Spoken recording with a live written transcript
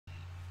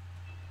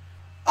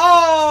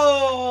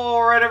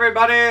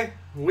everybody.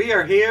 We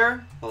are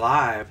here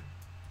live.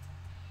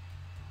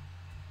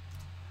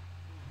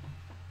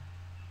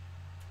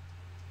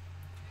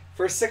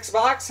 For 6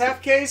 box,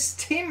 half case,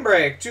 team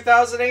break,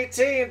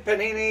 2018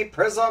 Panini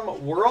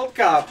Prizm World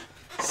Cup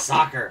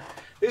Soccer.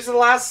 These are the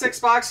last 6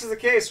 boxes of the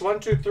case.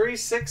 1, 2, 3,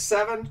 6,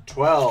 7,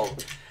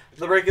 12.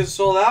 The break is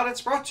sold out.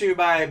 It's brought to you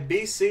by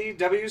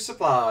BCW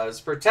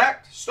Supplies.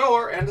 Protect,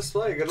 store, and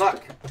display. Good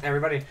luck,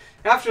 everybody.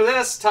 After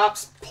this,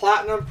 Topps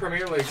Platinum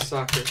Premier League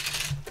Soccer.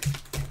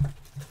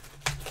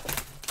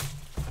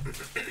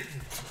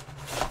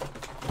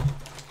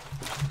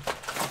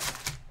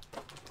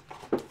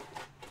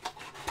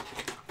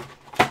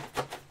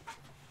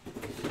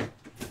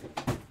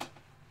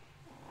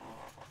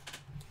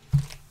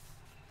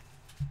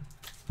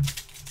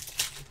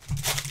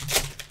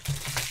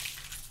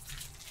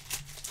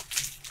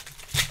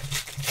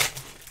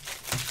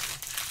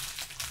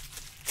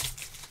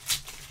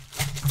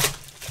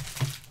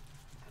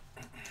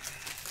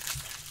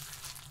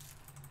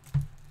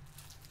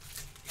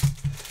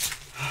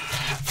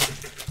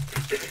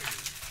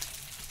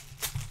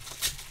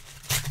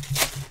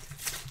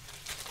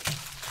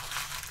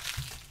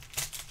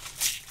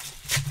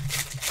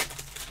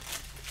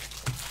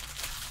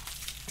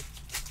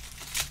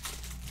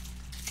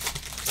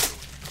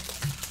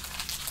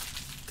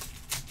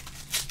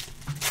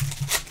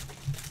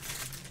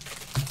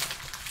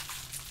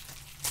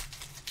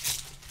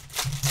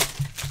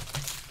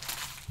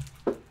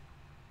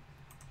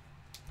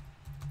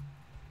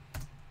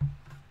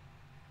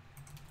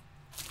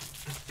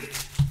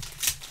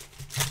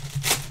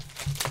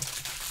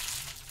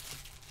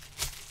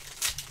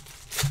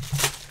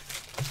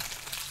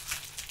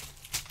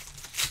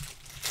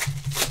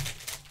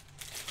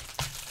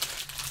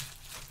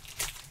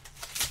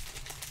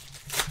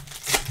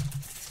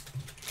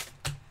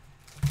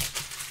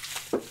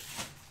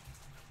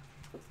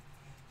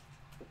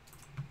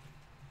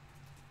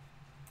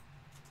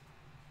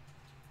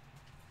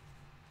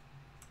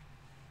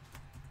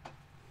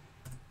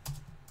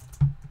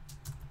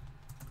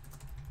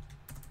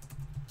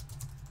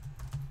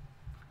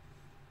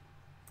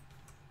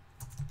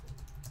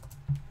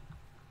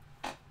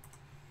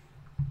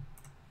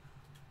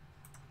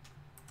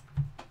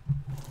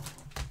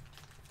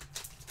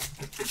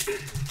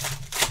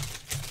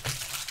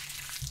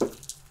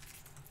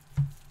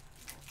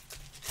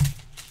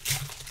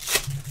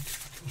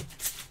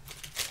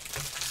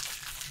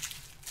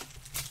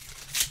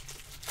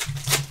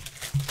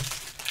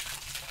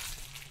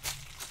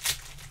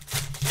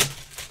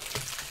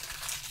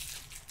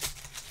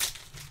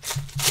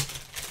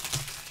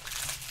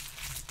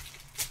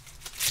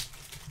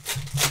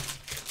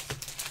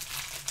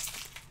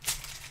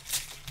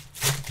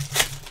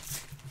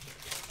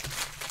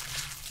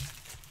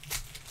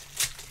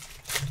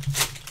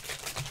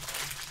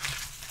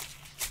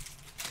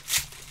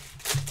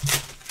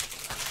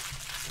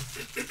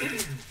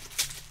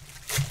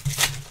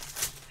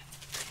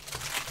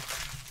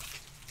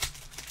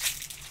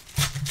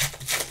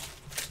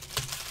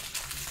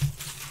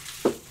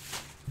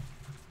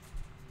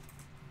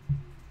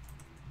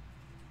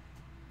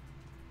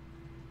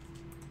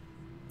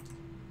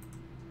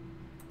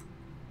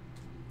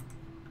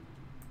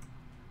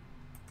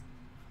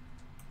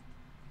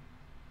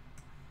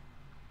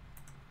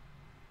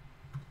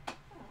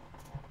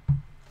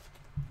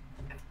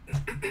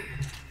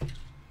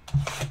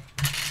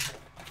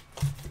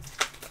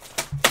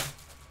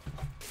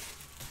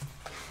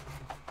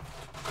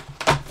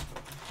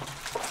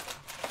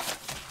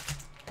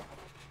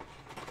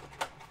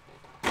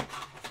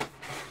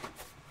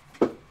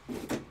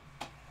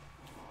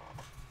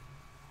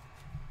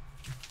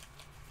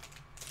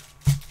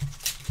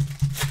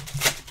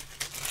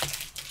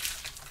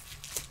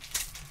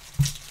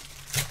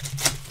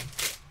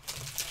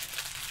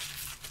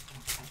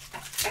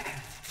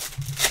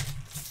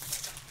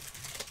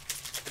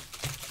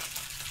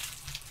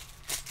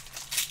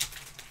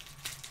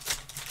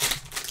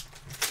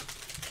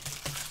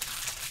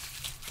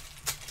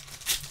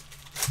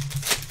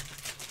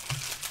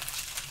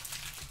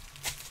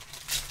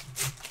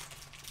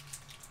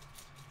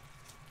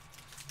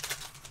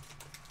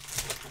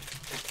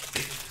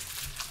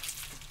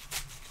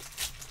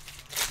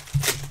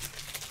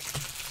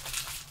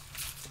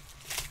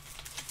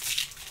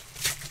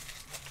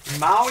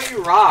 Maui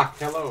Rock.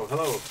 Hello,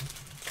 hello.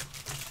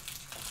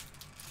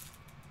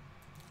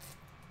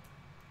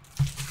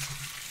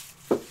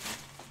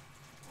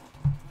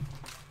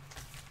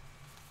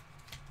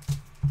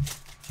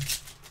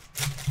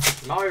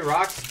 Maui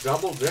Rock's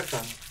double dipping.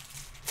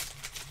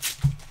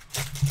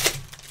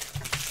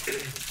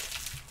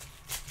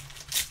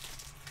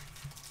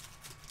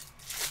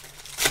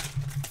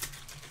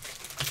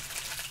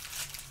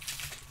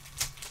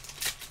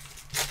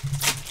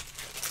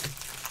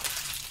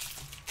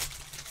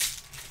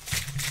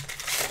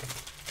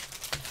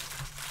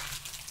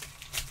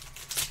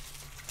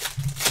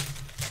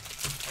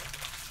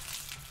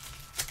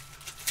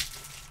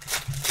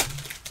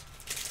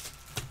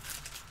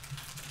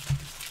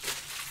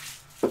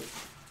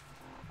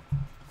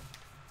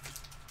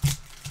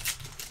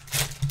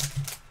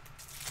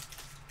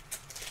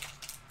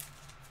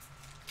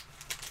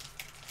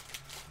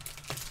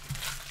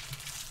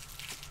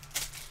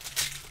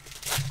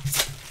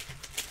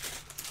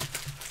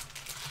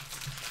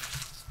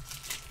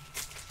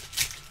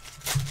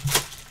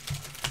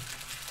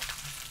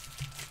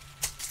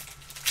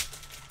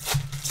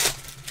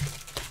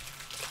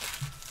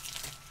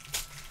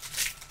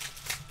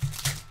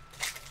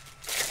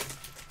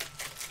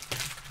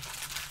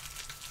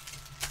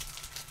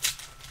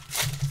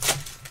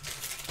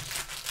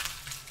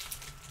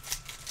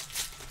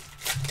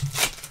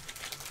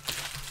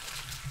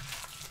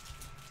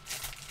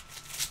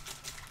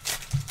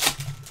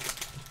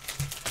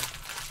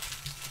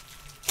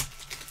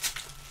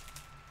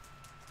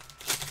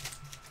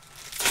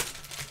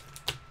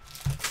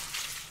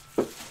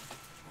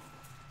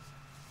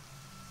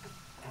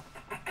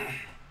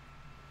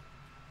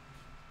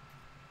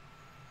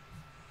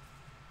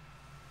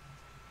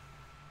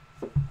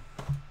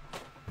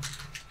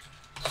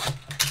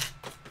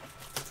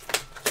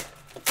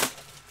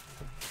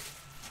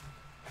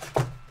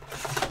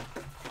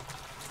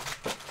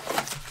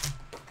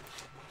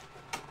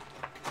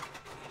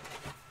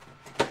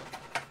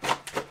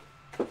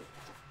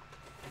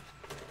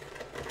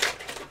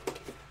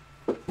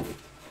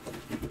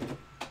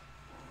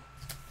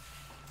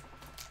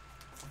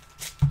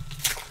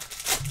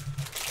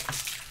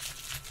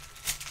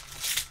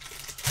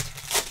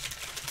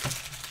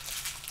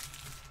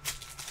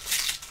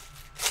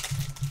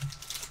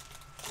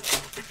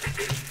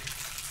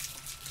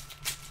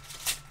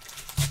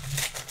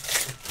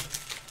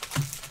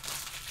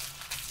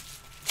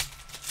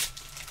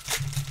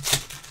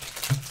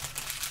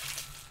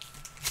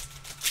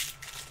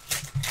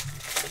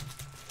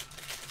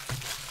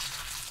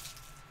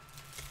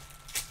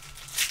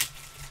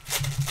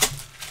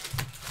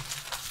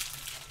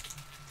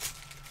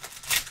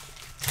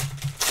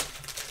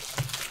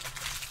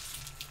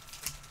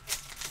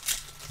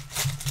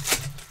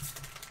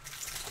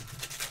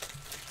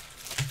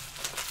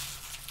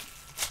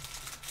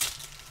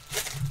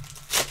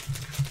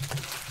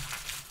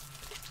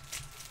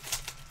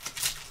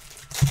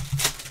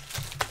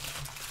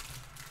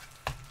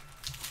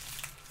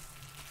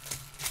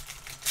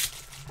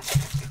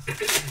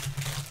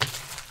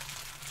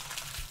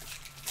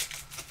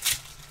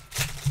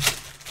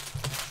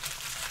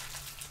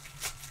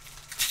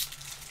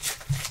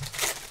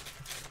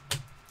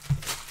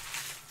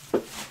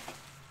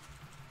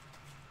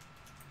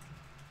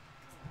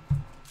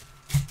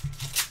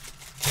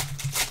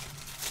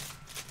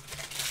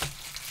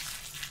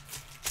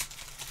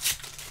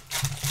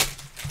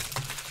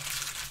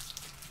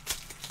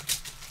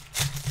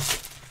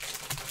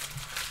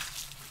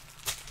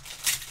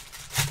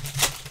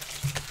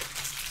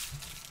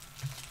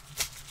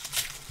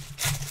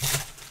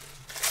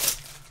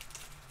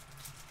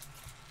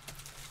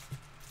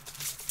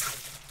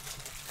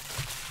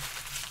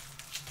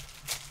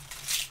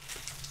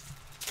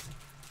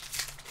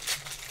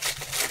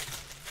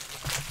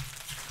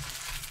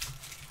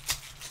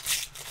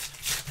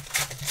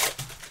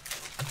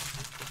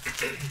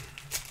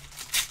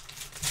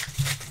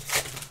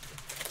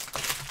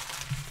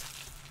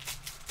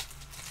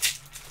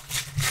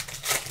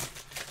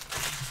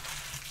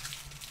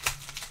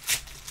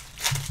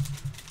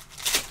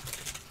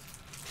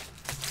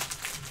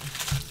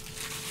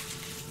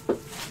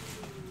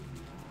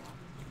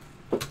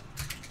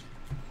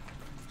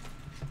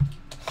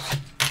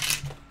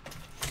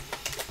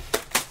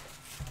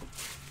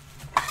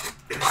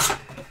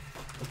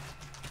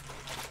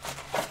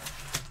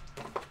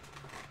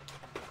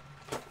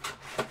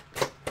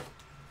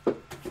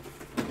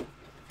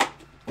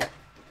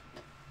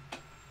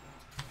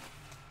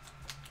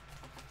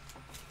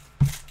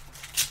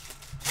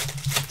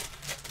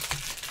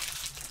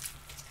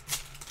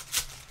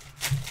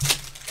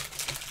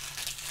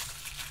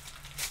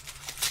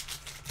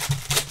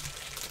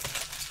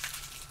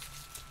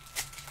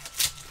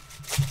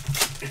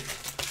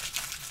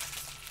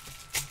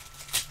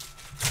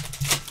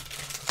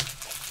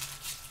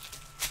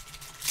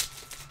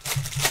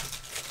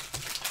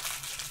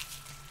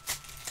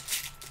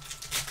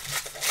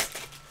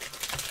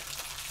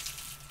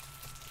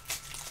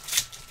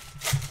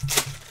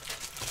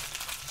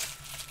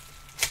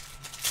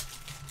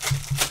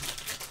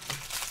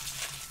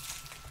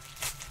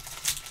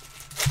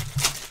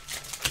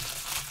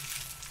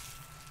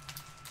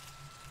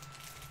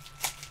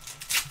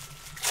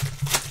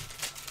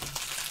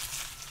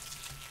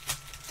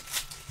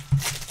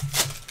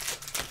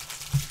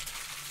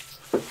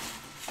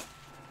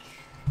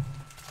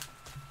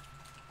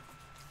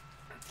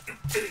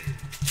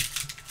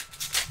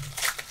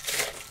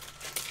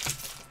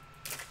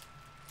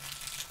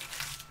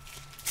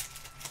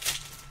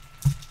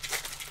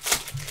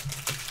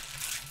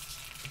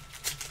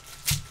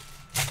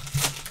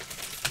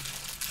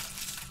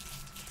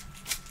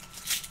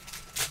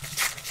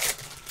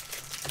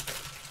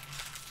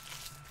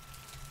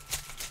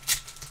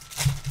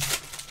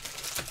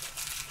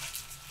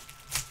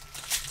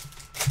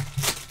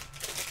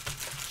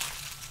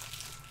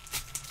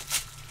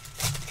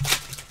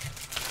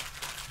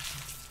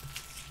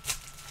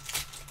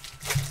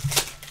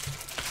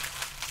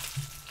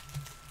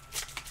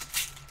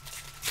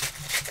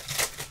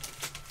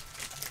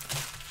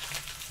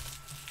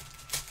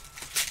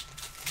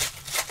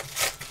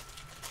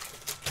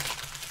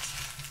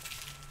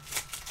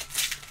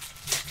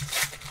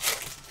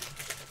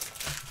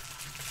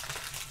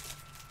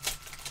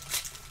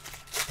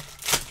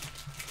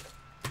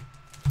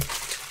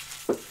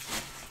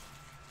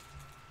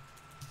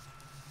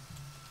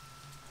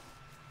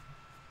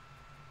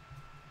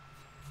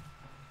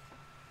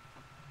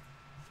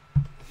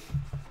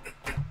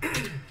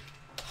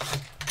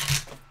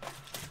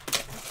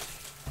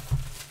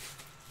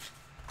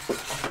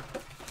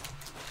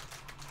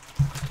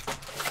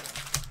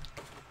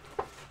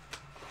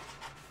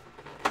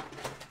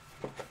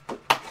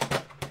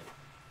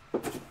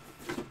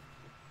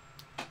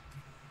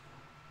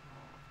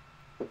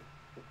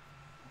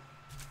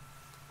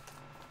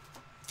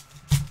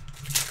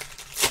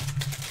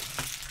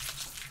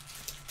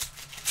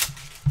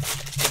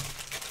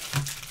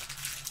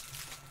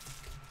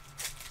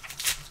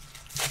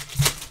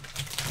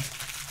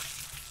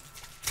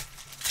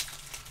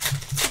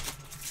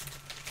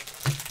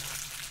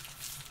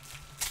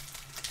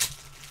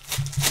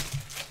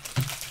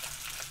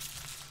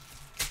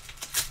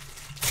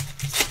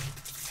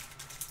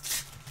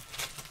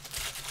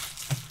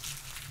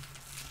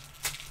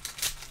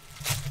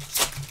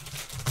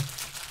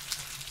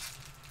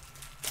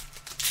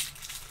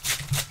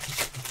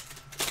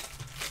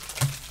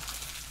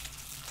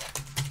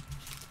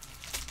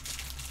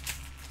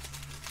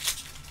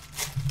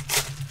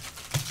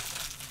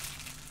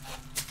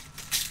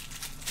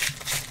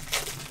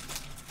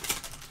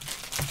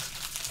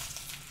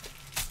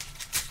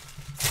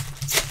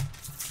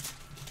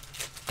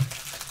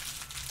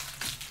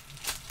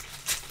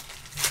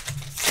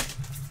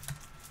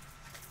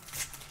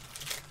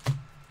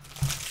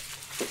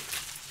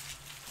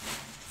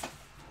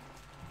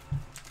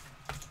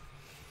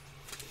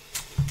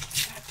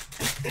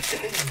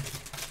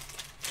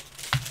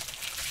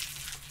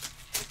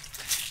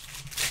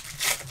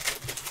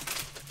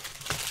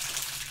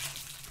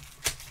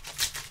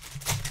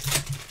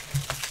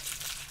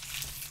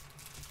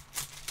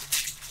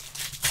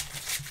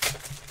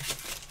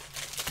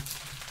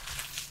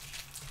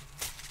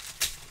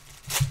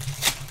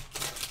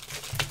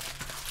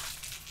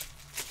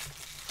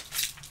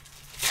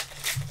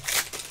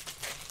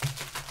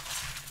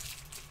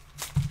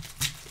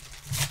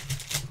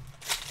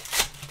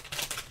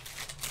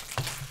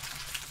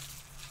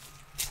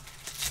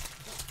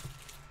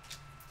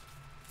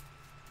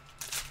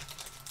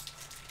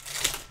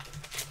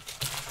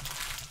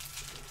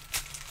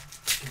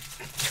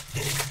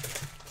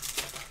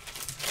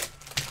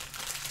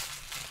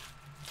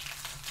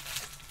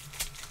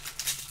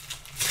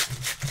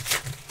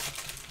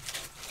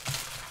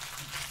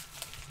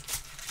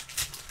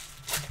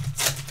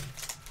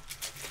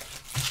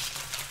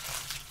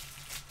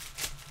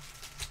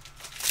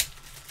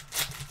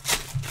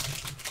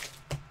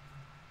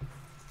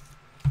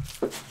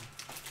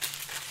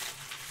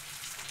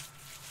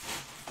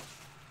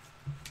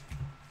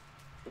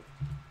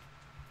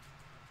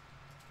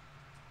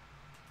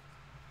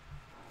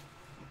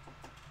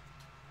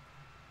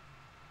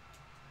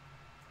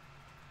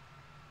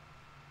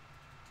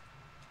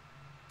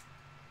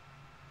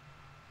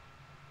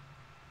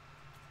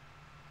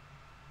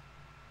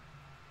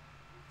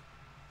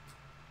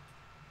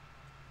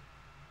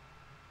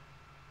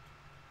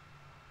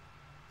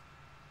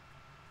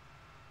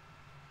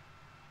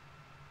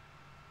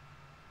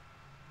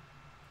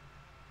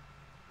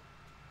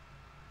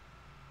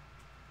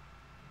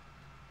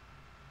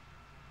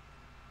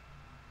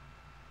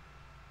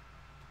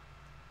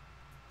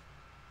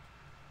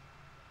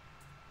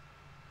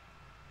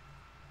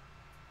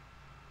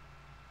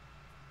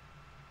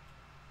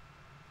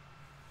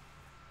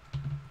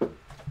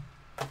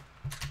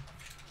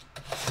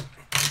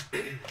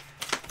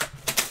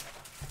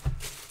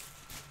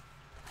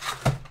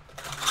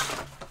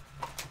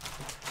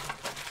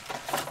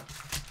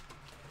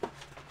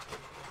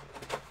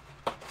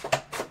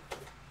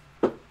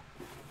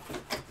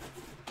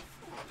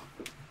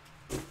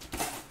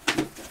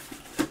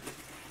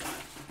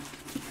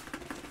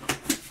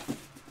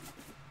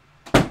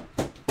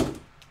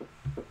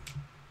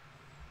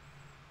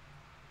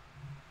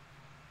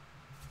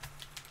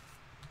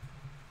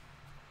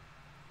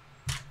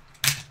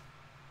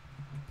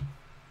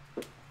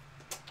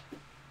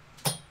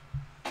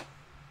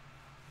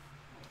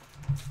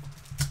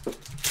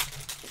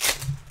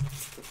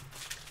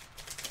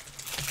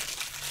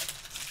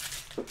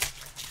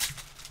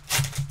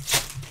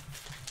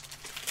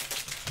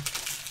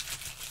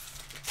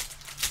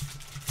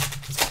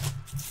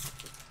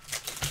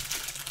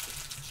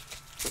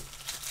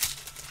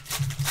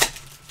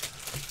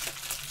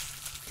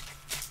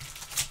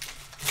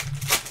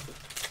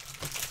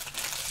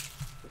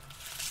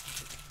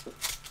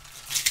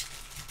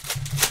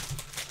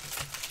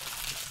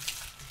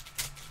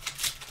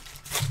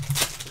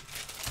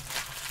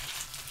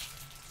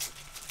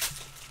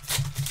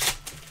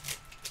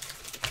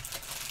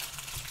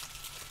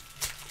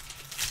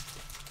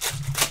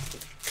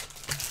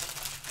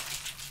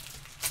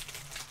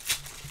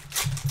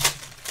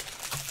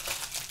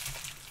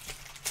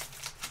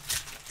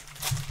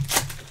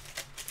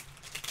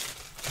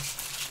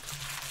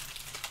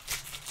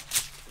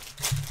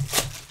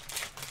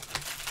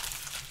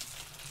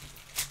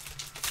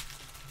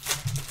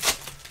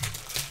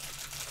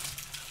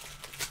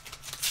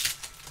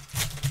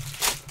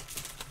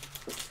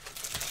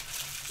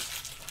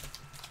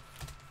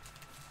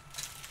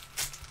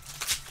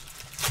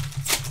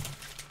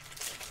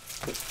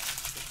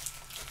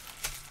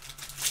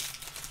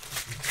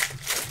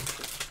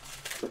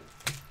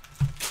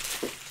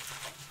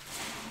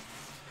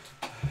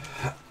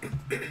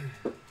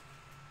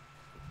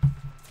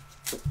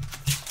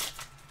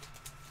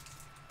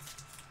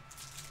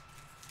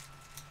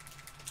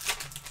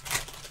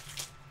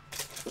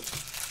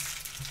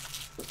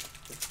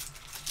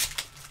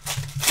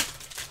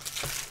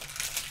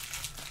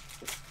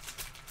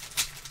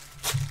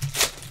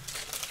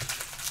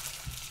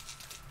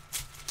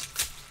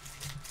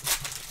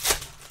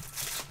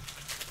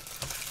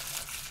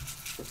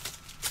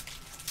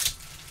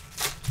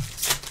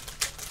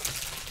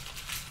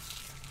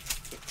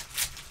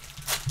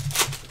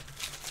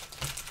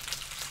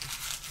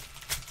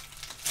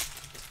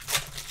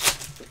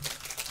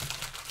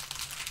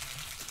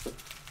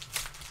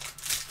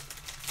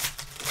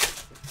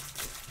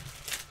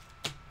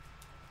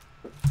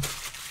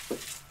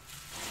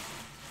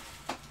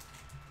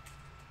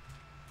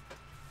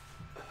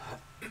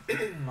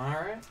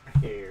 Alright,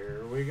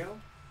 here we go.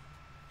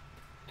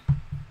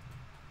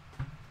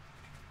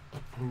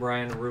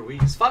 Brian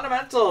Ruiz.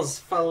 Fundamentals.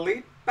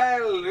 Felipe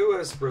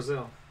Luis,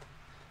 Brazil.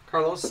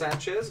 Carlos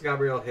Sanchez.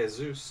 Gabriel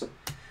Jesus.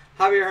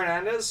 Javier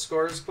Hernandez.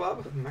 Scores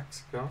Club,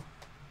 Mexico.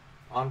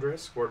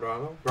 Andres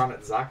Guardado.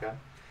 Granit Xhaka.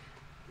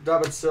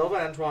 David Silva.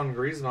 Antoine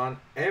Griezmann.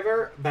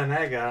 Ever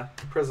Banega.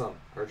 Prizm,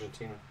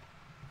 Argentina.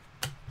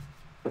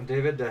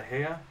 David De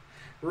Gea.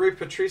 Rui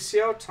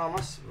Patricio.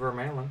 Thomas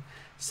Vermaelen.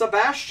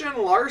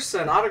 Sebastian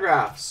Larsson.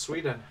 Autograph.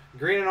 Sweden.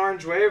 Green and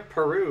Orange Wave.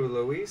 Peru.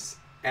 Luis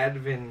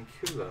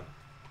Advincula.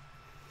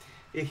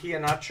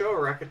 Iheanacho,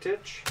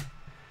 Rakitic.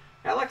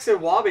 Alex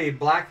Iwobi,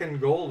 Black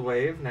and Gold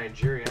Wave,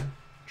 Nigeria.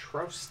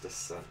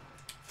 Traustason.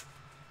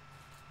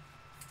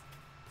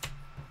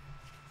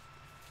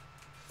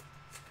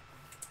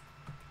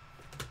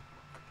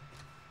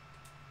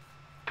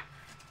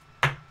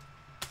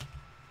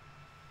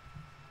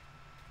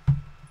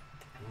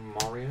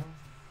 Mario.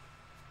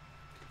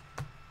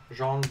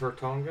 Jean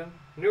Vertonghen.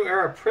 New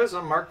Era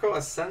Prizm, Marco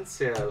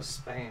Asensio,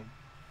 Spain.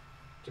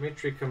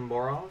 Dmitry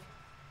Komborov.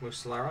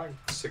 Muslera,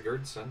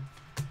 Sigurdsson.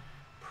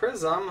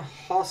 Prizm,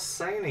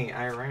 Hosseini,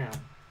 Iran.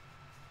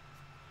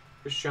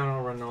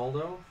 Cristiano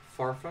Ronaldo,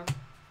 Farfan.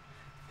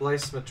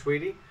 Blaise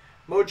Matuidi.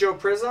 Mojo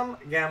Prizm,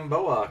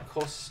 Gamboa,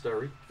 Costa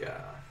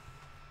Rica.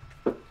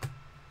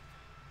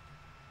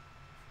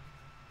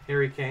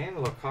 Harry Kane,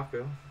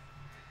 Lukaku.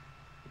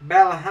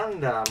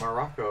 Balahanda,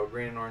 Morocco,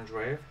 Green and Orange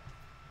Wave.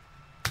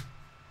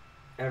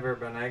 Ever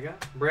Banega.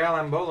 Braille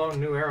Ambolo,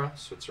 New Era,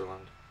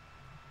 Switzerland.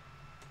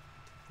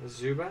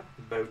 Zuba,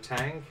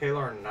 Boateng,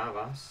 Keylor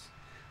Navas.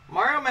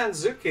 Mario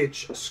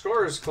Mandzukic,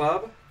 Scorers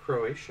Club,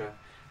 Croatia.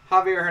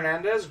 Javier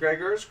Hernandez,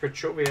 Gregors,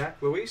 Krychowiak,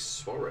 Luis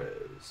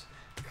Suarez.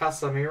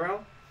 Casemiro,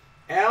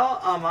 El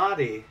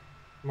Amadi,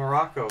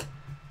 Morocco,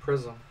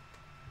 Prizm.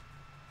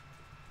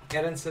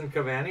 Edinson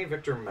Cavani,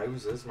 Victor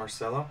Moses,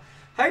 Marcelo.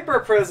 Hyper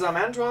Prizm,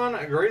 Antoine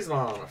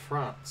Griezmann,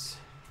 France.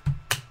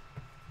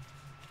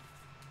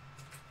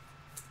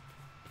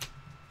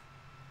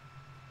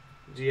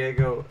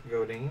 Diego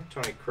Godin,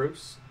 Tony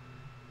Kroos.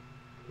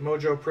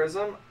 Mojo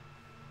Prizm,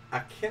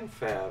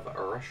 Akinfev,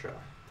 Russia.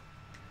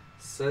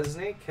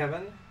 Szczesny,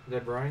 Kevin De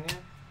Bruyne.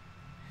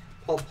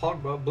 Paul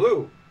Pogba,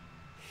 Blue.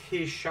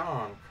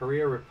 Hishan,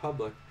 Korea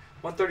Republic.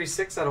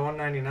 136 out of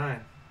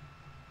 199.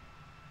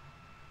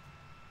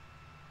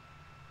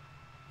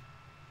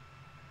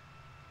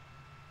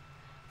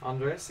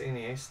 Andres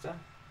Iniesta.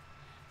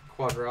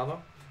 Cuadrado.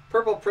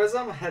 Purple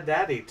Prizm,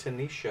 Haddadi,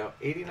 Tunisia.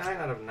 89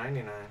 out of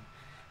 99.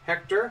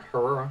 Hector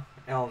Herrera,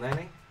 El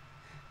Neni.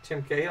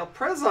 Tim Cahill.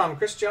 Prizm,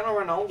 Cristiano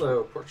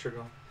Ronaldo,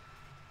 Portugal.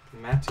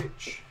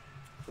 Matic.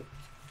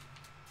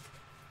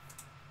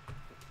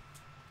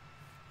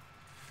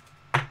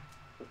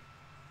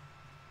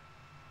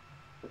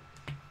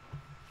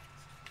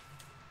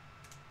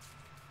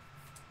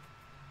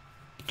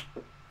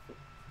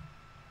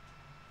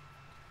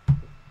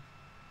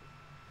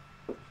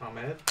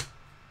 Ahmed.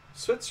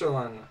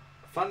 Switzerland.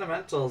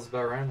 Fundamentals,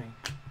 Barami.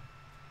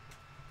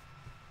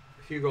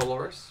 Hugo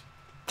Lloris.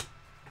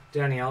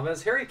 Danny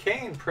Alves. Harry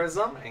Kane,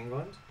 Prizm,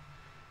 England.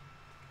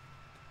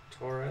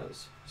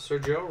 Torres.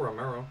 Sergio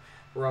Romero.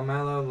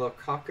 Romelu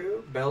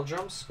Lukaku,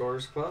 Belgium,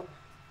 Scores Club.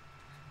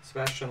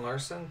 Sebastian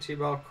Larsson.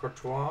 Thibaut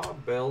Courtois,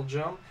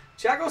 Belgium.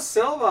 Thiago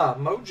Silva,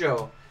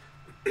 Mojo,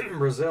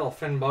 Brazil.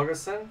 Finn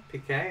Bogason,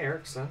 Piqué,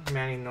 Eriksson,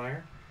 Manny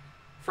Neuer.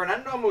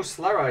 Fernando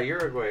Muslera,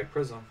 Uruguay,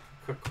 Prizm.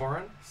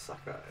 Kokorin,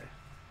 Sakai.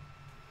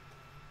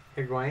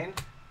 Higuain.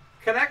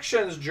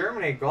 Connections,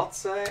 Germany,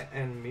 Gotze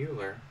and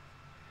Mueller.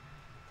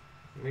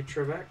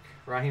 Mitrovic,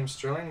 Raheem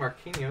Sterling,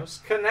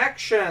 Marquinhos.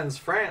 Connections,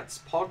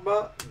 France,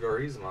 Pogba,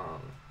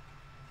 Griezmann.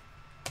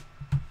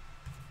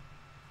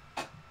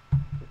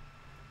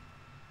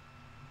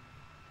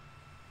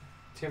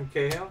 Tim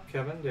Cahill,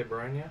 Kevin De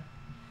Bruyne.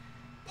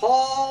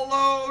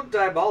 Paulo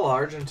Dybala,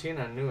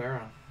 Argentina, New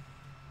Era.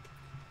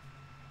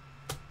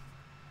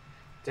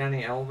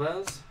 Danny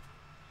Alves.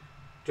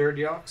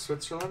 Dirdiok,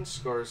 Switzerland,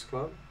 Scores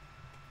Club.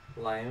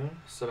 Lyon,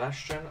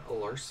 Sebastian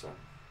Larsson.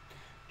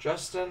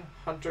 Justin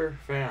Hunter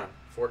Fan,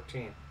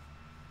 14.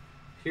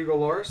 Hugo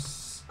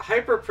Lloris.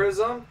 Hyper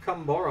Prizm,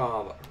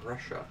 Komborov,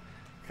 Russia.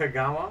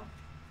 Kagawa,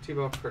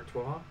 Thibaut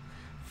Courtois.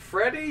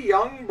 Freddie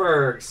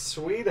Ljungberg,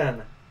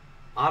 Sweden.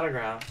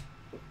 Autograph.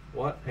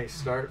 What a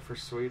start for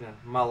Sweden.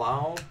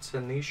 Malau,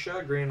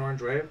 Tunisia, Green and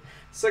Orange Wave.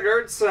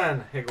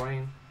 Sigurdsson,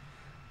 Higuain.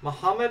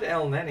 Mohamed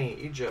El Neni,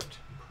 Egypt,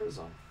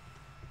 Prizm.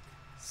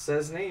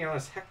 Szczesny,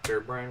 Jonas Hector,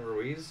 Brian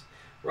Ruiz.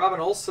 Robin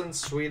Olsen,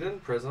 Sweden,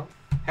 Prizm.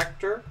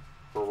 Hector,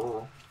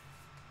 Herrera.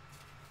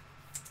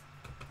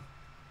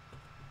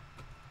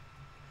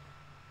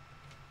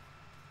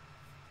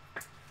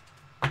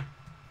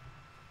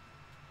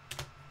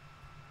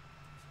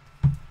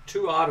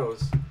 Two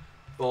autos,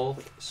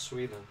 both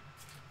Sweden.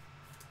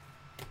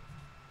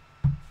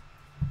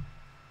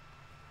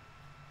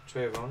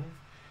 Trayvon.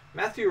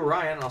 Matthew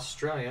Ryan,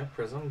 Australia,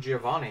 Prizm.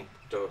 Giovanni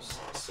Dos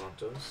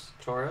Santos.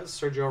 Torres.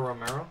 Sergio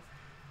Romero.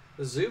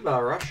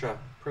 Zuba, Russia,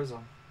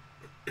 Prizm.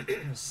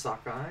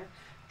 Sakai.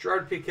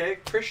 Gerard Piqué,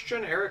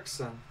 Christian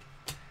Eriksen.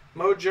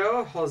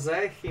 Mojo,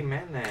 Jose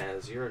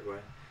Jimenez, Uruguay.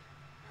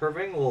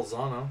 Irving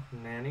Lozano,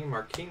 Nani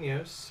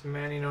Marquinhos,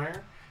 Manny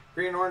Neuer.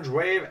 Green Orange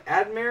Wave,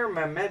 Admir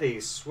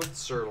Mehmedi,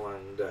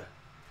 Switzerland.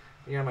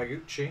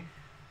 Yamaguchi,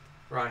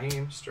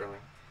 Raheem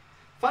Sterling.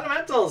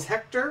 Fundamentals,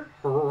 Hector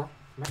Herrera,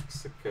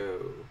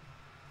 Mexico.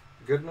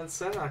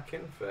 Goodmanson,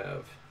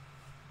 Akinfev.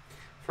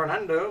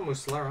 Fernando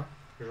Muslera,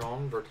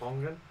 Jean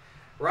Vertonghen.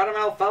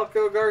 Radamel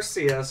Falco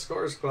Garcia,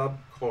 Scores Club,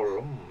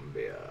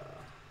 Colombia.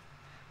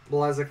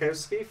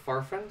 Blazakowski,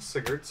 Farfan,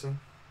 Sigurdsson.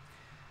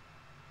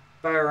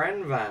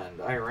 Barenvand,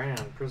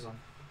 Iran, Prizm.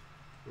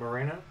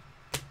 Moreno.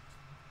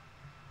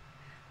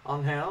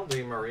 Angel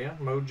Di Maria.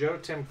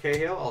 Mojo, Tim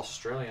Cahill,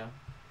 Australia.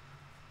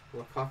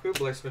 Lukaku,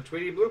 Blaise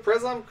Matuidi, Blue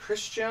Prizm.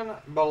 Christian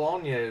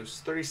Bolaños,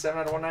 37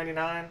 out of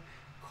 199,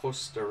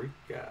 Costa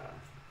Rica.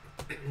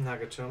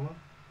 Nagatomo.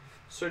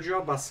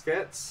 Sergio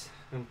Busquets,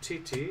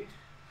 Umtiti.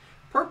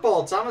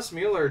 Purple, Thomas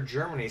Mueller,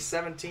 Germany,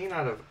 17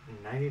 out of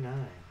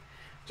 99.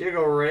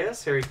 Diego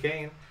Reyes, Harry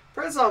Kane.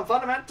 Prizm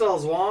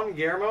Fundamentals, Juan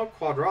Guillermo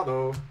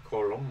Cuadrado,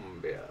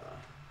 Colombia.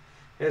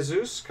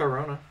 Jesus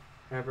Corona,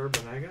 Ever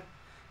Banega.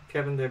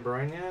 Kevin De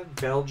Bruyne,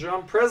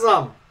 Belgium.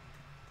 Prizm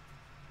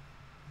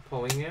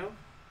Paulinho.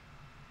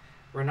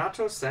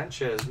 Renato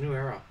Sanchez, New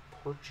Era,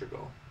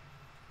 Portugal.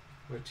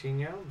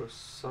 Coutinho,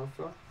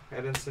 Busofa,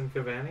 Edinson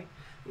Cavani.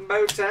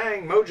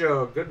 Boateng,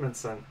 Mojo,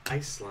 Goodmanson,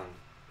 Iceland.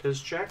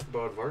 Piszczek,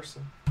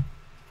 Bodvarsson.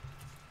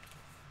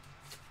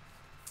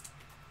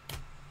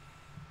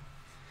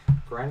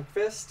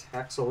 Granqvist,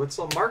 Axel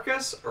Witsel,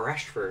 Marcus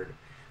Rashford.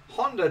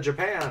 Honda,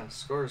 Japan,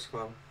 Scores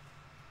Club.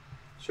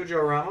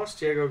 Sergio Ramos,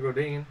 Diego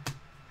Godin.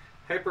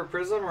 Hyper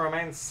Prizm,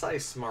 Romain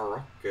Saiz,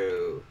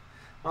 Morocco.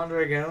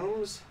 Andre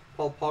Gomes,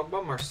 Paul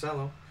Pogba,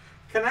 Marcelo.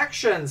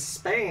 Connections,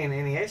 Spain,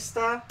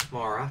 Iniesta,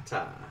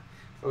 Morata.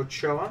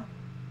 Ochoa,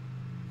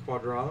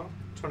 Cuadrado.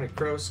 Toni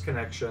Kroos,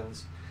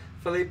 Connections.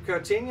 Philippe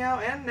Coutinho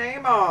and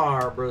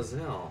Neymar,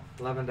 Brazil.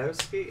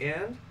 Lewandowski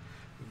and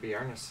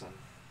Bjarnason.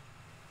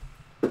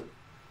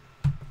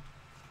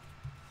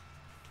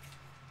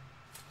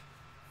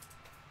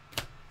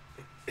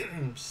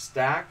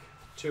 Stack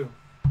 2.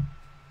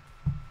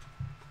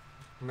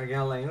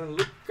 Miguel Leon,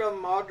 Luka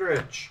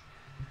Modric.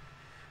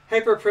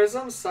 Hyper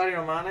Prizm,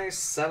 Sadio Mane,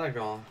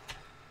 Senegal.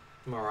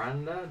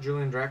 Miranda,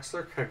 Julian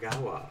Draxler,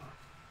 Kagawa.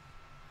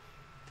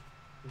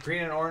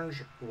 Green and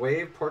Orange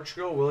Wave,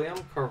 Portugal, William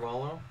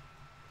Carvalho.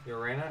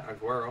 Urena,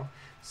 Aguero.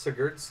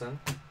 Sigurdsson.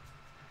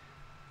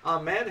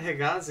 Ahmed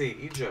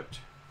Higazi, Egypt,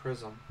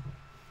 Prizm.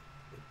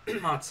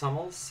 Mats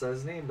Hummels,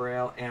 Szczesny,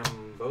 Braille,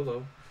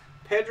 Ambolo.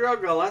 Pedro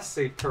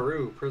Gallesi,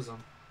 Peru, Prizm.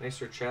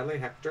 Nasser Chadley,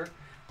 Hector,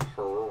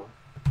 Peru.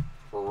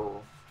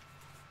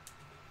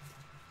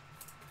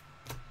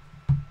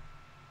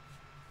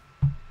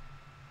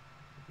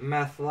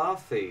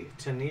 Mathlathi,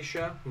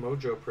 Tanisha,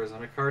 Mojo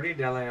Prizm. Icardi,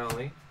 Dele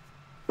Alli.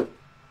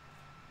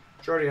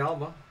 Jordi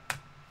Alba.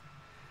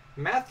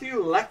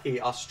 Matthew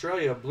Leckie,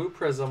 Australia, Blue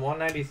Prizm,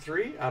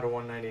 193 out of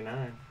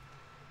 199.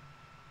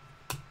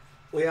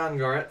 Leon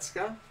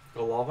Goretzka,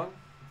 Golovin.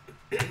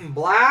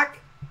 Black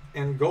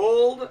and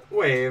Gold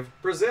Wave,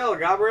 Brazil,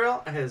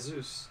 Gabriel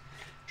Jesus.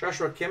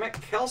 Joshua Kimmich,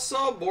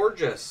 Kelso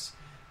Borges.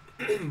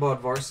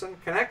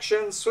 Bodvarsson.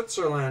 Connection,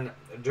 Switzerland,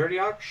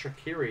 Dirdiak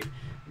Shaqiri.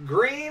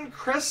 Green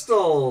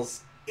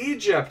Crystals,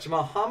 Egypt,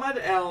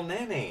 Mohamed El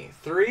Neni.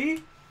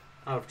 3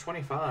 out of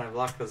 25,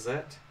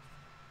 Lacazette.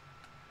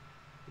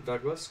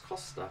 Douglas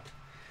Costa.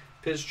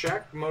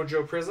 Piszczek,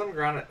 Mojo Prizm,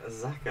 Granit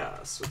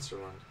Xhaka,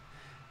 Switzerland.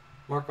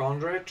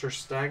 Marc-Andre Ter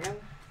Stegen.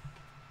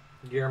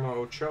 Guillermo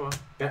Ochoa,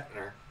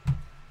 Bettner.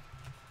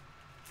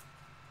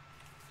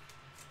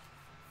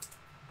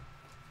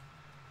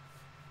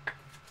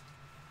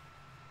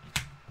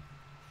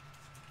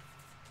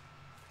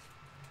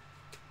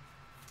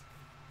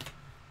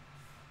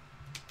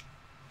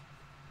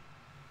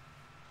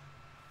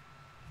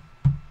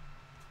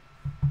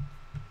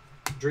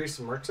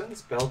 Dries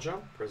Mertens,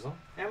 Belgium, Prizm.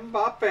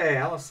 Mbappe,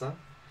 Allison,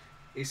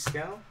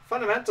 Isco.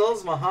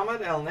 Fundamentals,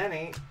 Mohamed El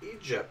Neni,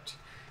 Egypt.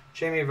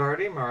 Jamie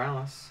Vardy,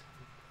 Morales.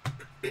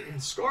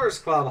 Scores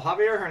Club,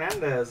 Javier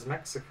Hernandez,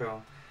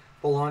 Mexico.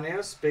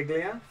 Bolaños,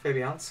 Biglia,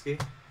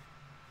 Fabianski.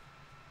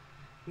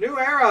 New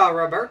Era,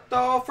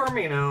 Roberto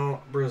Firmino,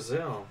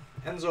 Brazil.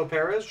 Enzo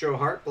Perez, Joe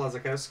Hart,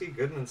 Blazakowski,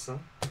 Goodmanson.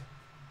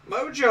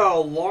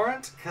 Mojo,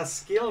 Laurent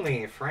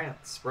Casquilny,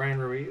 France. Brian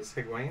Ruiz,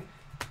 Higuain,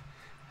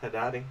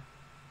 Haddadi.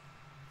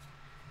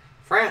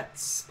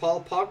 France,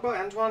 Paul Pogba,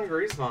 Antoine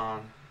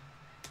Griezmann.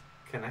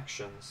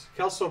 Connections.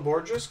 Kelso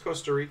Borges,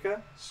 Costa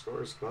Rica,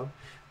 Scores Club.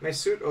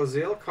 Mesut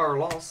Ozil,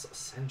 Carlos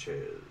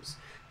Sanchez.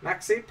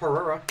 Maxi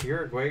Pereira,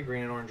 Uruguay,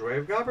 Green and Orange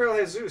Wave. Gabriel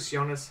Jesus,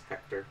 Jonas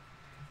Hector.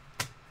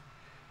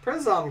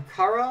 Prizm,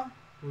 Cara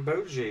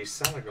Mboji,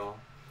 Senegal.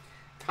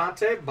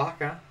 Conte,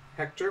 Baca,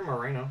 Hector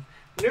Moreno.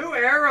 New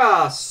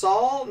Era,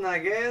 Saul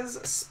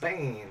Niguez,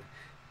 Spain.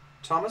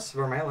 Thomas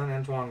Vermaelen,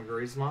 Antoine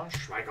Griezmann,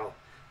 Schmeichel.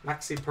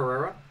 Maxi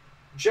Pereira.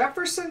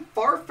 Jefferson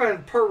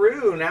Farfan,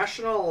 Peru,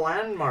 National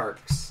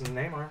Landmarks,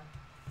 Neymar.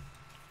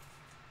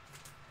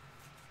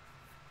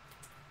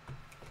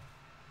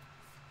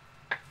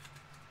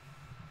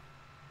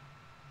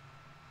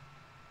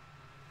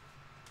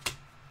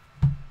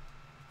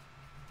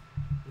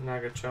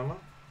 Nagatomo,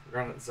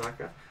 Granit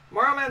Xhaka,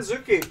 Mario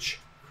Mandzukic,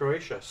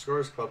 Croatia,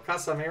 Scores Club,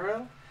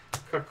 Casemiro,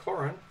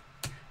 Kokorin,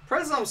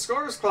 Prizm,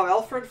 Scores Club,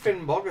 Alfred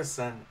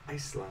Finnbogason,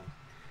 Iceland,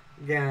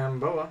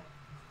 Gamboa,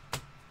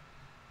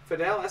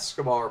 Fidel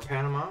Escobar,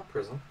 Panama,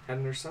 Prizm,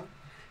 Henderson,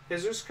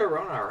 Jesus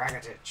Corona,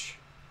 Rakitic,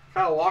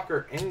 Kyle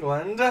Walker,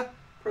 England,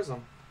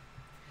 Prizm,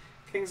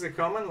 Kingsley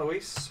Coman,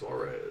 Luis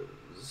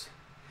Suarez,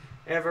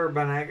 Ever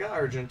Banega,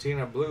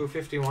 Argentina, Blue,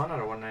 51 out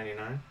of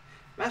 199,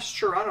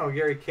 Mascherano,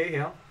 Gary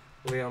Cahill,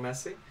 Leo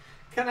Messi,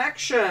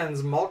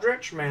 Connections,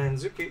 Modric,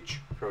 Mandzukic,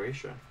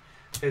 Croatia,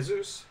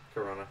 Jesus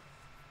Corona,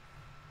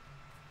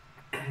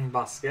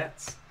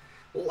 Busquets,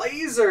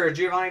 Laser,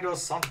 Giovanni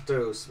Dos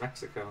Santos,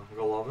 Mexico,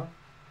 Golovin,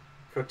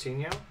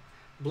 Coutinho,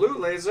 Blue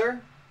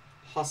Laser,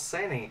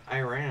 Hosseini,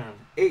 Iran,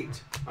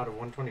 8 out of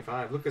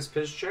 125. Lucas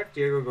Piszczek,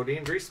 Diego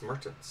Godin, Dries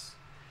Mertens.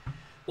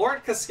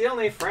 Laurent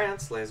Koscielny,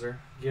 France, Laser,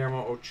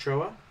 Guillermo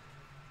Ochoa.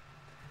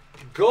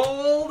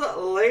 Gold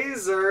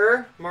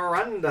Laser,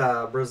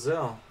 Miranda,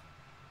 Brazil,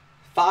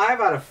 5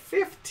 out of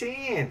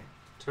 15.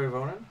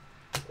 Toivonen,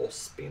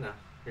 Ospina,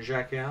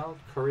 Jacques,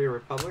 Korea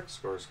Republic,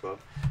 Scores Club,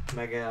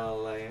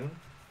 Miguel Leon.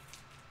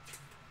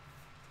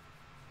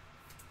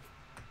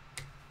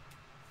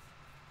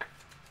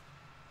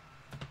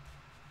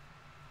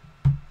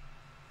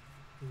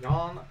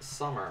 Jan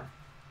Sommer,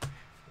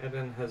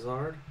 Eden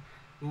Hazard,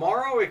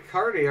 Mauro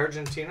Icardi,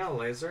 Argentina,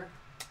 Laser,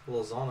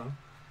 Lozano,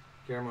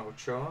 Guillermo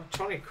Ochoa,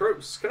 Tony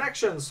Kroos,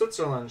 Connections,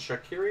 Switzerland,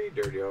 Shaqiri,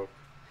 Dirty Oak,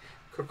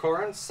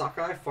 Kokorin,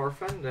 Sakai,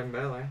 Farfan,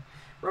 Dembele,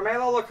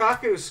 Romelu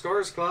Lukaku,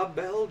 Scores Club,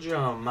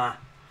 Belgium,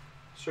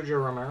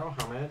 Sergio Romero,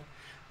 Hamed,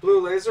 Blue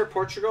Laser,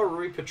 Portugal,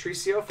 Rui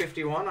Patricio,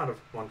 51 out of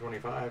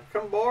 125,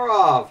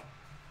 Komborov,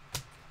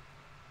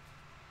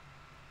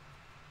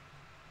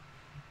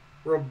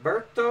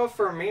 Roberto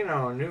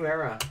Firmino, New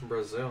Era,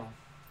 Brazil.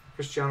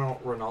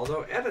 Cristiano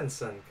Ronaldo,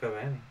 Edinson,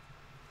 Cavani.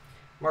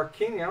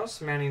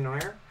 Marquinhos, Manny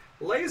Neuer.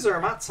 Laser,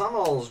 Mats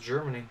Hummels,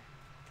 Germany.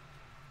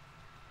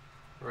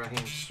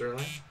 Raheem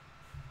Sterling.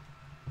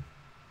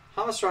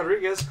 James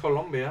Rodriguez,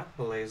 Colombia,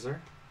 Laser.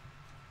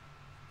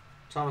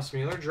 Thomas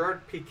Mueller,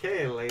 Gerard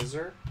Piqué,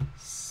 Laser,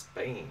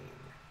 Spain.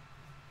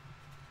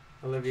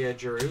 Olivier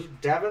Giroud,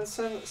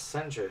 Davinson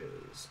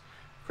Sanchez.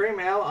 Karim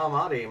El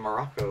Amadi,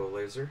 Morocco,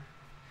 Laser.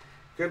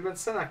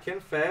 Goodmanson,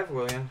 Akinfev,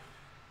 William.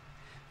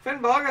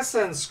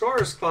 Finnbogason,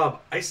 Scores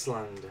Club,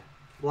 Iceland.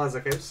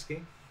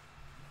 Blazakowski.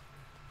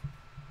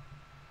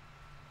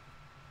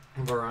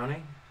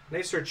 Varane.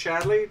 Nasser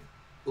Chadley,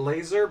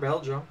 Laser,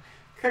 Belgium.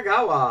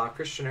 Kagawa,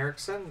 Christian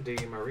Eriksen,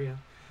 Di Maria.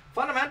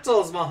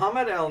 Fundamentals,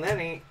 Mohamed El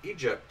Neni,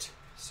 Egypt.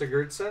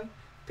 Sigurdsson,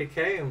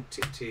 Piqué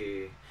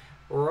Umtiti.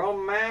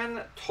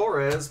 Roman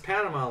Torres,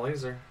 Panama,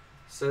 Laser.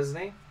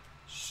 Cesny,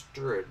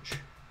 Sturridge.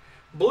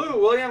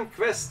 Blue, William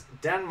Kvist,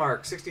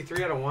 Denmark,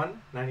 63 out of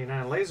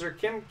 199. Laser,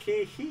 Kim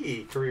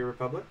Ki-hee, Korea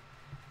Republic.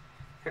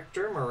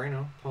 Hector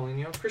Moreno,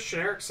 Paulinho. Christian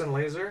Eriksen,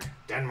 Laser,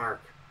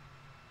 Denmark.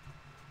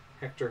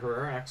 Hector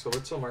Herrera, Axel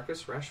Witsel,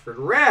 Marcus Rashford.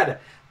 Red,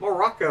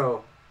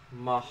 Morocco,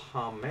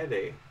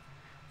 Mohamedi,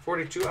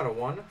 42 out of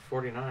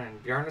 149.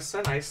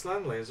 Bjarnason,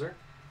 Iceland, Laser.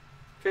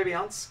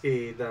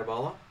 Fabianski,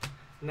 Dybala.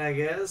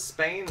 Naguez,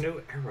 Spain,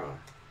 New Era.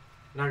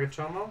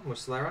 Nagatomo,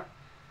 Muslera.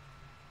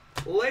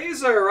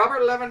 Laser,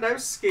 Robert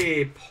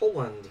Lewandowski,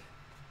 Poland.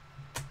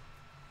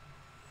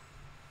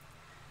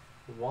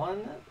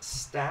 One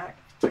stack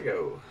to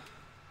go.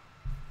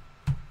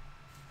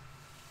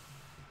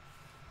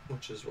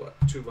 Which is what?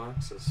 2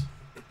 boxes.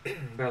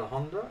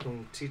 Belhanda,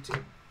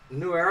 Umtiti.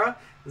 New Era,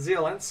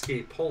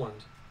 Zielinski,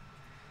 Poland.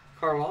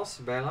 Carlos,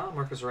 Bela,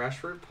 Marcus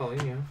Rashford,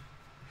 Paulinho.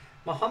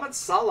 Mohamed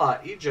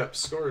Salah, Egypt,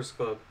 Scores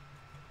Club.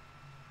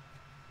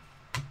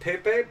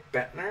 Pepe,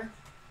 Bettner.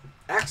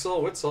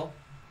 Axel Witsel.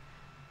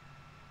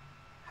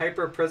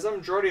 Hyper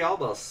Prizm, Jordi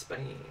Alba,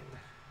 Spain.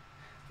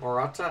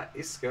 Morata,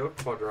 Isco,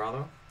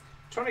 Cuadrado.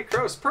 Tony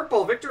Kroos,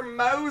 Purple, Victor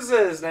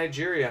Moses,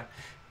 Nigeria.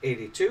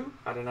 82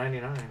 out of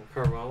 99.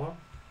 Carvalho.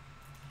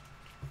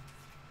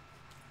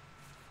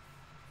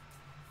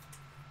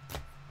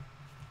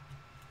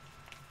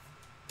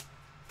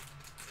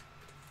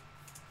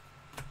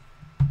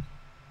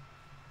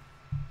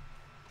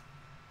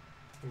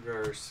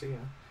 Garcia.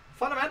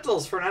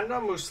 Fundamentals, Fernando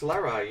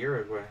Muslera,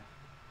 Uruguay.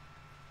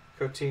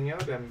 Coutinho,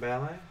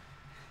 Dembele.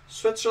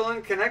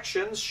 Switzerland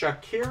Connections,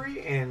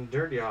 Shaqiri and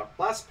Dirdiak.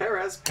 Blas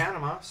Perez,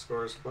 Panama,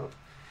 Scores Club.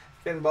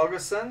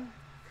 Finnbogason,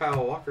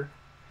 Kyle Walker.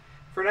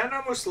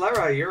 Fernando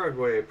Muslera,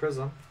 Uruguay,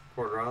 Prizm.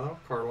 Cuadrado,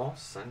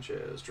 Carlos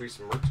Sanchez, Dries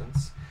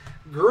Mertens.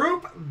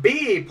 Group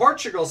B,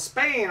 Portugal,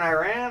 Spain,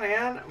 Iran,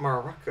 and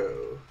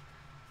Morocco.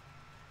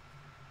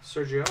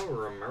 Sergio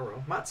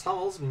Romero. Mats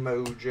Hummels,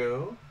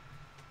 Mojo.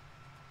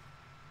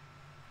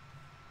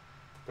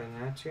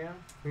 Benatia.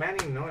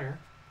 Manny Neuer.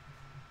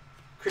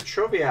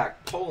 Krychowiak,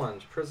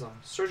 Poland, Prizm.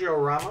 Sergio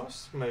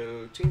Ramos,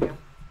 Moutinho.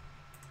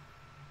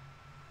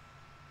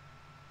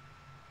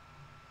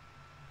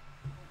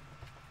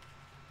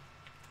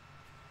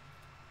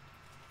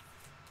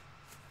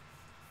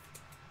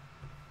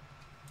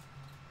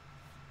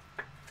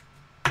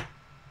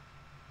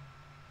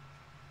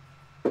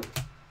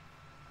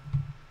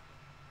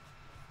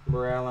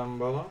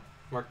 Bralambolo,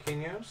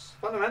 Marquinhos.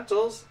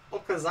 Fundamentals,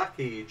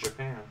 Okazaki,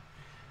 Japan.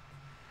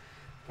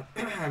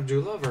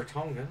 Abdullah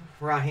Vertonghen.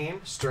 Raheem,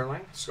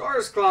 Sterling.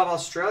 Scores Club,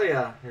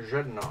 Australia,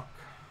 Zednock.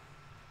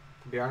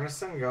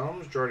 Bjarnason,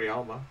 Gomes, Jordi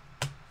Alba.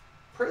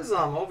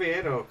 Prizm,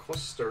 Oviedo,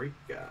 Costa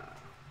Rica.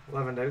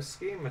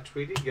 Lewandowski,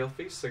 Matuidi,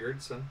 Gylfi,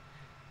 Sigurdsson.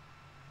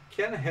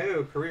 Ken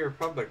Ho, Korea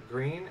Republic,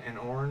 green and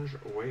orange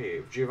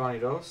wave. Giovanni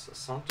Dos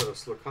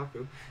Santos,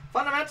 Lukaku.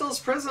 Fundamentals,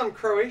 Prizm,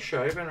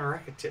 Croatia, Ivan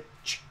Rakitic.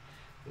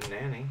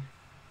 Nani.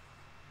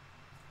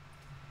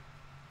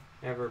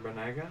 Ever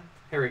Banega.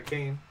 Harry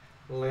Kane.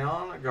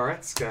 Leon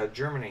Goretzka,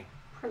 Germany.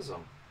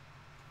 Prizm.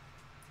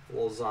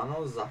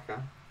 Lozano,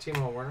 Zaka.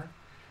 Timo Werner.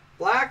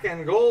 Black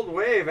and gold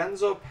wave,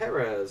 Enzo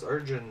Perez,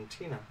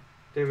 Argentina.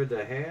 David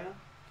De Gea.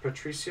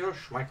 Patricio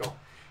Schmeichel.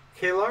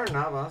 Keylor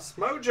Navas.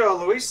 Mojo,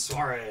 Luis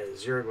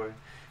Suarez, Uruguay.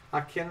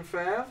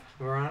 Akinfev,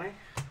 Varane.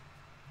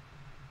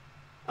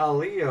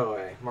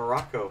 Alioe,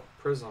 Morocco,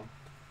 Prizm.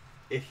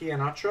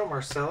 Iheanacho,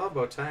 Marcelo,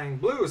 Boateng.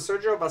 Blue,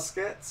 Sergio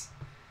Busquets,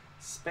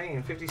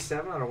 Spain,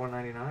 57 out of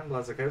 199.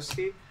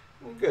 Blazakowski,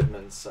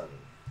 Goodmanson.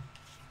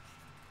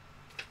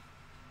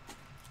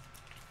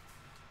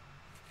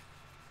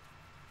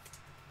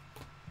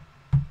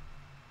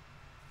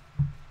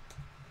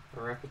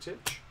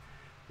 Rakitic.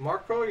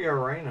 Marco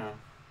Llorena.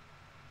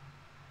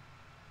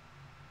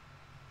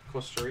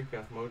 Costa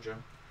Rica, Mojo.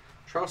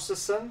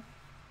 Traustason.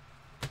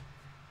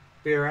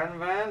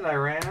 Bierenvan,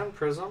 Iranan,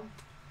 Prizm.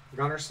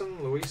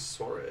 Gunnarsson, Luis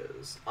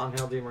Suarez.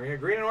 Angel Di Maria.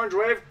 Green and orange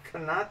wave,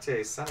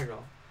 Kanate,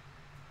 Senegal.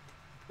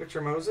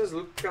 Victor Moses,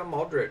 Luka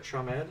Modric,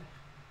 Ahmed.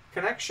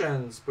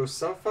 Connections,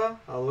 Boussoufa,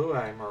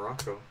 Alioui,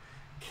 Morocco.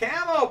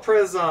 Camo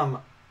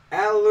Prizm,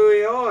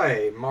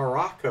 Alioui,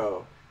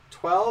 Morocco.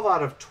 12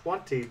 out of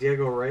 20,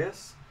 Diego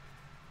Reyes.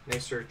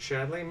 Nasser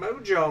Chadley.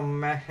 Mojo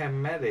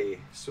Mehmedi,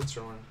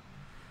 Switzerland.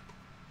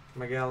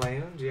 Miguel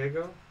Leon,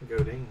 Diego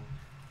Godin.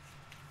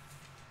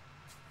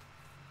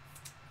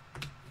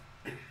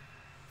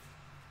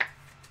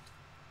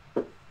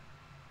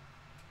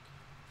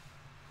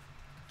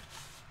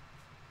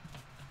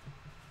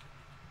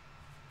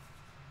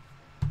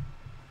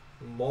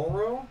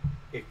 Moro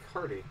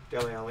Icardi,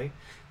 Dele Alli.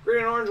 Green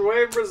and orange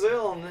wave,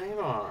 Brazil,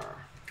 Neymar.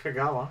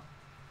 Kagawa.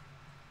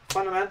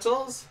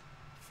 Fundamentals,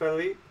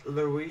 Felipe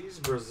Luis,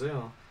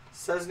 Brazil.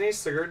 Szczesny,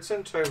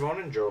 Sigurdsson,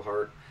 Toivonen, Joe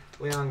Hart.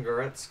 Leon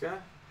Goretzka.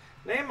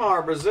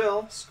 Neymar,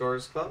 Brazil.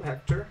 Scores Club,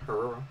 Hector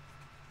Herrera.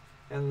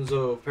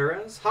 Enzo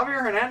Perez.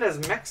 Javier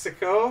Hernandez,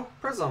 Mexico.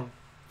 Prizm.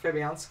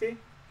 Fabianski.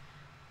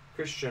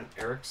 Christian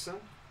Eriksen.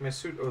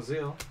 Mesut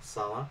Ozil.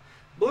 Salah.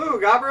 Blue,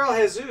 Gabriel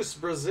Jesus,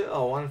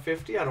 Brazil.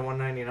 150 out of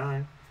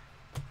 199.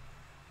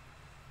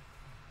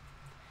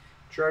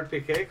 Gerard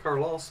Piqué,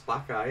 Carlos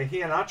Bacca.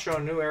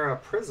 Iheanacho, New Era,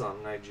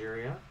 Prizm,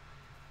 Nigeria.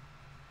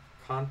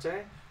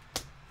 Conte.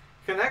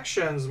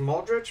 Connections,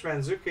 Modric,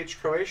 Mandzukic,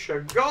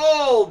 Croatia.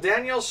 Goal,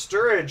 Daniel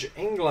Sturridge,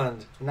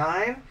 England.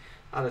 9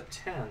 out of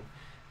 10.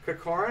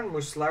 Kokorin,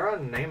 Muslera,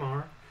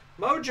 Neymar.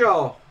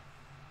 Mojo,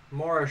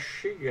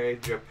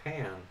 Morishige,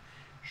 Japan.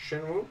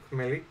 Shinwook,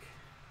 Malik.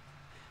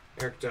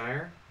 Eric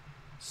Dyer.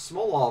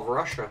 Smolov,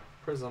 Russia,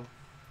 Prizm.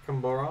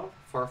 Komborov,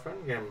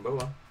 Farfan,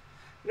 Gamboa.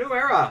 New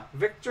Era,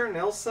 Victor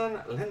Nilsson,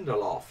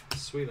 Lindelof,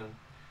 Sweden.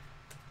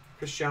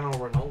 Cristiano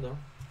Ronaldo.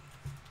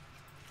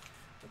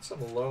 That's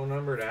some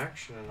low-numbered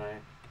action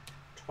tonight.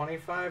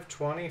 25,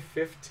 20,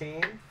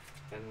 15,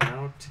 and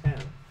now 10.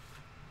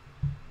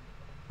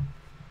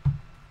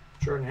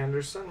 Jordan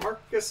Henderson.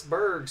 Marcus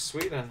Berg,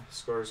 Sweden.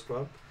 Scores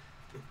Club.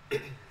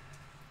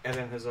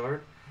 Eden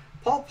Hazard.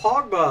 Paul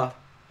Pogba.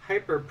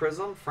 Hyper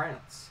Prizm,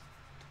 France.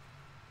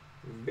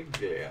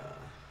 Biglia.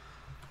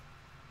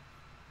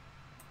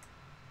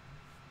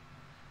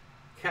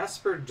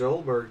 Kasper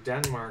Dolberg,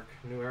 Denmark.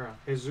 New Era.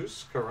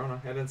 Jesus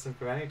Corona. Edinson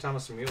Cavani.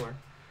 Thomas Mueller.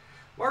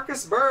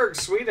 Marcus Berg,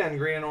 Sweden.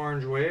 Green and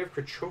orange wave.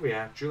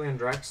 Krychowiak. Julian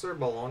Draxler.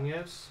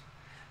 Bolaños.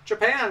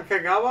 Japan.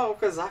 Kagawa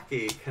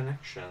Okazaki.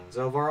 Connections.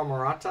 Alvaro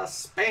Morata.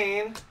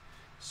 Spain.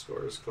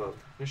 Scores Club.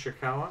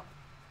 Nishikawa.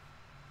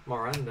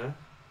 Miranda.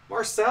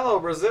 Marcelo,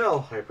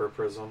 Brazil. Hyper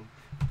Prizm.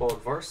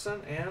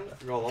 Bodvarsson and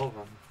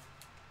Golovin.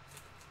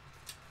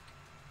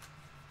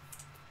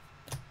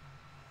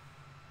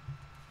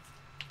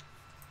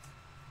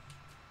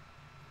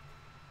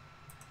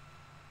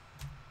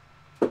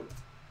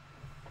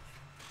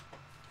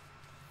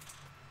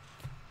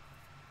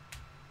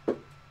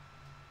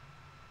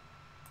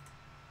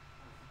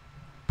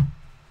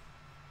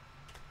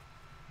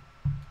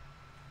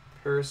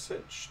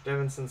 Perisic,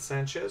 Davinson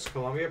Sanchez,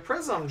 Colombia.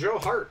 Prizm, Joe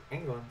Hart,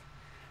 England.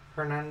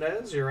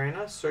 Hernandez,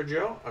 Urena,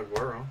 Sergio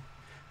Aguero.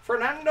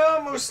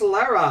 Fernando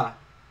Muslera.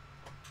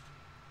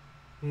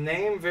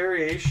 Name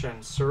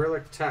variation,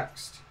 Cyrillic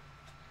text.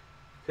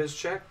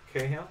 Piszczek,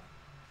 Cahill.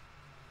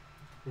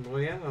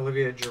 William,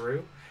 Olivier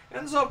Giroud.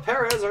 Enzo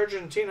Perez,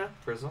 Argentina,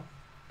 Prizm.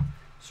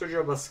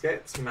 Sergio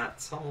Busquets,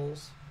 Matt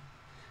Hummels.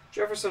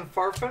 Jefferson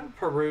Farfan,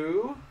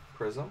 Peru,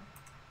 Prizm.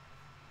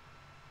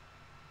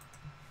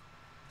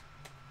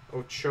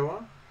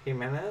 Ochoa,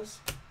 Jimenez.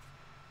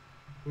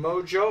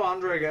 Mojo,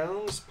 Andre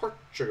Gomes,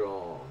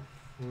 Portugal.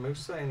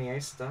 Musa,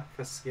 Iniesta,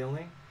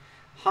 Castiglione.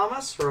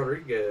 James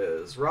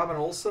Rodriguez. Robin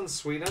Olsen,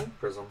 Sweden.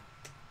 Prizm.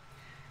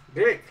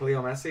 Dick,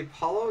 Leo Messi,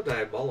 Paulo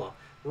Dybala.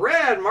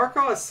 Red,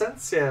 Marco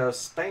Asensio,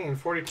 Spain,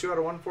 42 out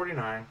of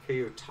 149.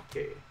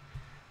 Kiyotake.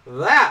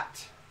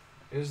 That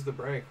is the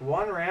break.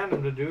 One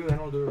random to do,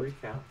 then we'll do a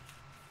recount.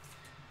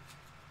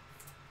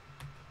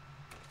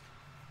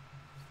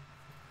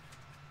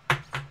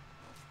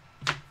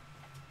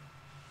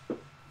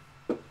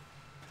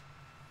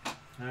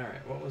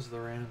 Alright, what was the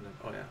random?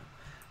 Oh,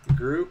 yeah.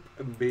 Group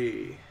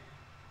B,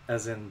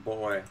 as in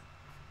boy.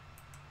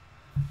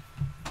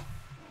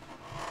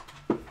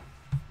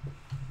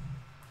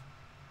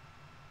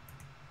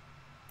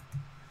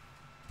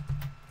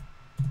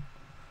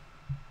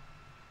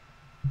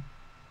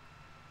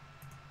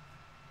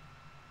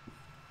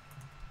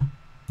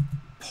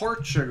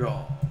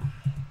 Portugal,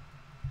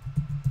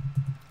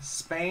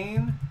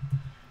 Spain,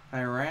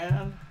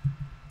 Iran,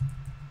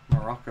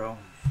 Morocco.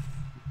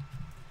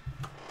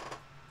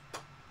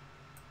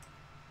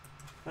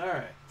 All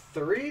right,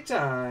 3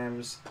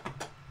 times.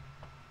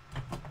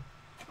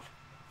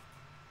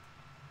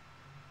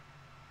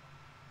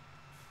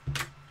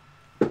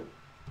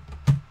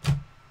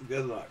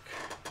 Good luck.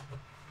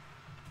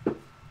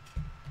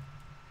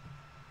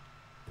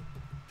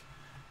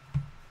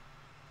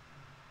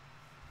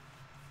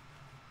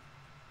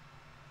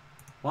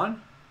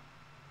 One,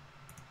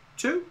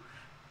 2,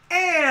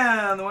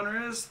 and the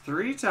winner is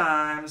 3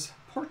 times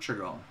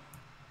Portugal.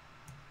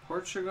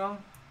 Portugal,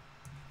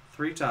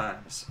 3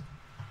 times.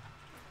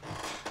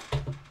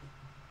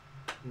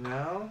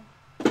 Now,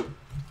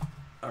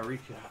 a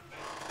recap.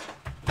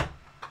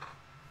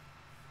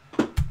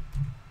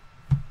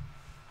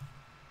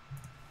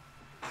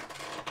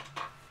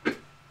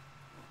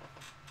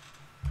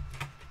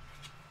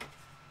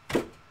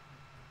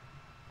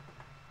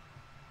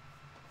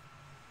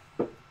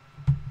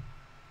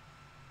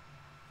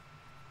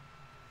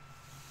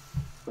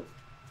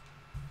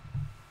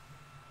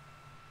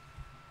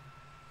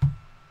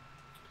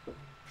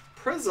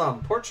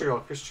 Prizm, Portugal,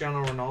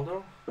 Cristiano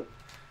Ronaldo.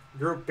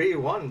 Group B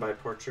won by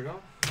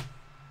Portugal.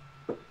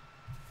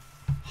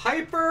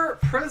 Hyper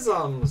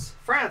Prisms,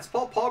 France,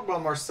 Paul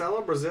Pogba,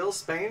 Marcelo, Brazil,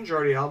 Spain,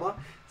 Jordi Alba,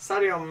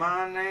 Sadio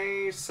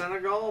Mane,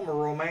 Senegal,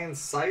 Romain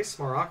Saiss,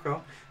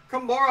 Morocco,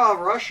 Komborov,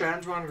 Russia,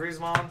 Antoine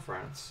Griezmann,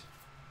 France.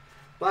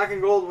 Black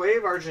and Gold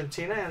Wave,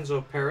 Argentina,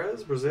 Enzo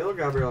Perez, Brazil,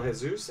 Gabriel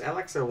Jesus,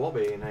 Alex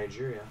Iwobi,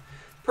 Nigeria.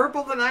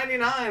 Purple to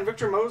 99,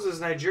 Victor Moses,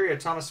 Nigeria,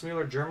 Thomas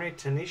Mueller, Germany,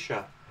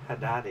 Tanisha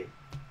Haddadi.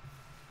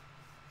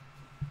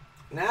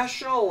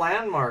 National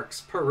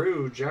Landmarks,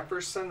 Peru,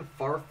 Jefferson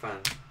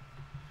Farfan.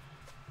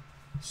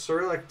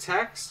 Cyrillic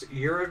Text,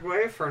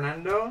 Uruguay,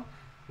 Fernando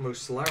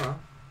Muslera.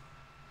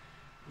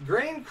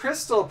 Green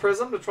Crystal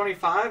Prism to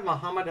 25,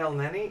 Mohamed El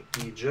Neni,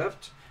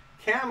 Egypt.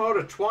 Camo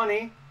to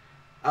 20,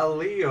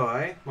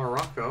 Aliyoy,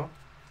 Morocco.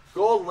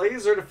 Gold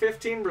Laser to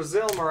 15,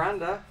 Brazil,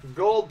 Miranda.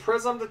 Gold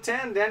Prism to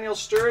 10, Daniel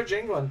Sturridge,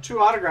 England. 2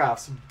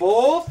 autographs,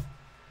 both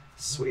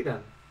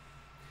Sweden.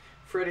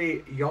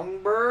 Freddie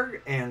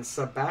Ljungberg and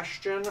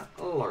Sebastian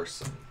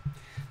Larsson.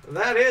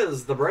 That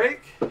is the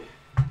break. And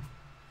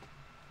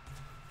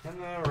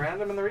the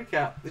random and the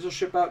recap. These will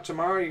ship out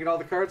tomorrow. You get all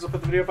the cards. I'll put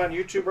the video up on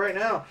YouTube right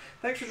now.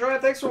 Thanks for joining.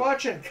 Thanks for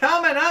watching.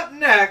 Coming up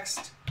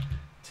next,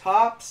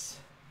 Topps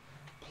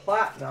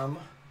Platinum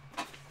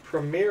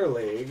Premier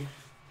League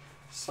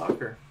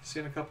Soccer. See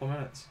you in a couple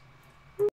minutes.